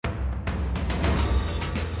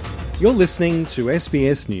You're listening to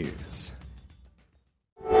SBS News.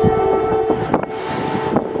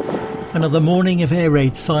 Another morning of air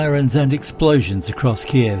raid sirens and explosions across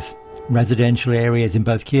Kiev. Residential areas in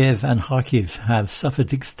both Kiev and Kharkiv have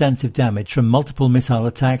suffered extensive damage from multiple missile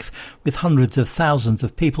attacks, with hundreds of thousands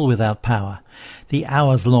of people without power. The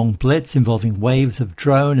hours-long blitz involving waves of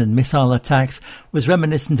drone and missile attacks was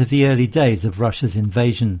reminiscent of the early days of Russia's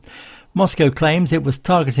invasion. Moscow claims it was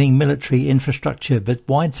targeting military infrastructure, but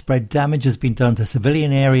widespread damage has been done to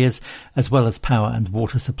civilian areas as well as power and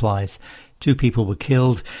water supplies. 2 people were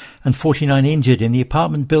killed and 49 injured in the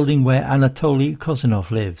apartment building where Anatoly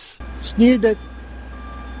Kozanov lives. We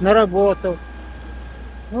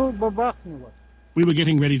were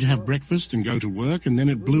getting ready to have breakfast and go to work, and then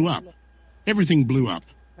it blew up. Everything blew up.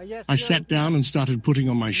 I sat down and started putting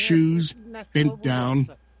on my shoes, bent down,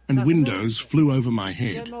 and windows flew over my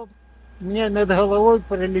head.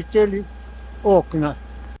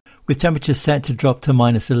 With temperatures set to drop to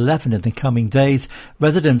 -11 in the coming days,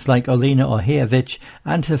 residents like Olena Ohievich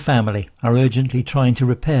and her family are urgently trying to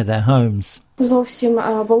repair their homes. There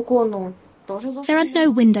are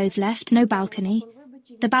no windows left, no balcony.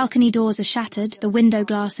 The balcony doors are shattered, the window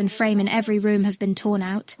glass and frame in every room have been torn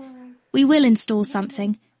out. We will install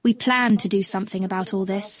something. We plan to do something about all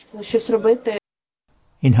this.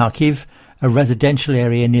 In Kharkiv, a residential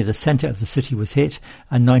area near the centre of the city was hit.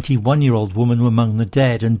 A 91-year-old woman was among the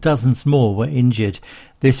dead and dozens more were injured.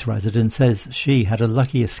 This resident says she had a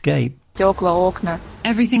lucky escape.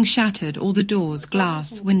 Everything shattered, all the doors,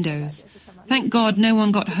 glass, windows. Thank God no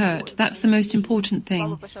one got hurt. That's the most important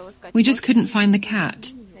thing. We just couldn't find the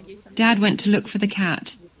cat. Dad went to look for the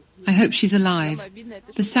cat. I hope she's alive.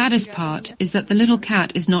 The saddest part is that the little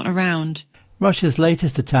cat is not around. Russia's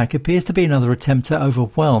latest attack appears to be another attempt to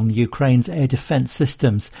overwhelm Ukraine's air defence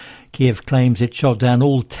systems. Kiev claims it shot down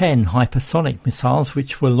all 10 hypersonic missiles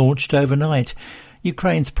which were launched overnight.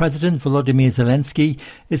 Ukraine's President Volodymyr Zelenskyy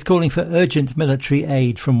is calling for urgent military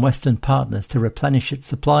aid from Western partners to replenish its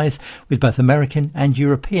supplies, with both American and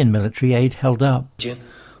European military aid held up.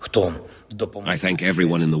 I thank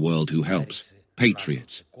everyone in the world who helps.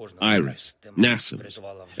 Patriots, IRIS, NASAM.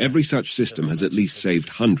 Every such system has at least saved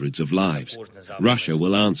hundreds of lives. Russia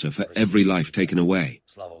will answer for every life taken away.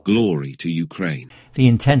 Glory to Ukraine. The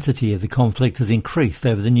intensity of the conflict has increased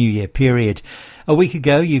over the New Year period. A week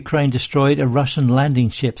ago, Ukraine destroyed a Russian landing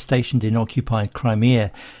ship stationed in occupied Crimea.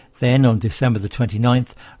 Then, on December the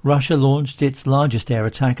 29th, Russia launched its largest air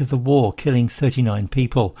attack of the war, killing 39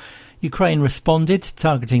 people. Ukraine responded,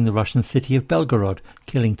 targeting the Russian city of Belgorod,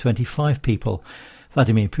 killing 25 people.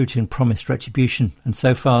 Vladimir Putin promised retribution, and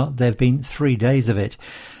so far there have been 3 days of it.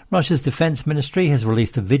 Russia's defence ministry has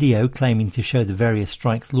released a video claiming to show the various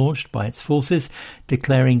strikes launched by its forces,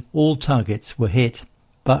 declaring all targets were hit.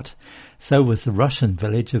 But so was the Russian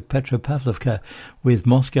village of Petropavlovka, with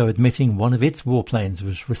Moscow admitting one of its warplanes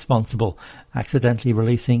was responsible, accidentally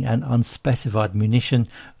releasing an unspecified munition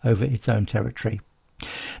over its own territory.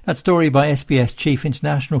 That story by SBS Chief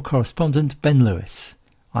International Correspondent Ben Lewis.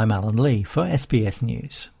 I'm Alan Lee for SBS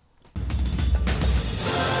News.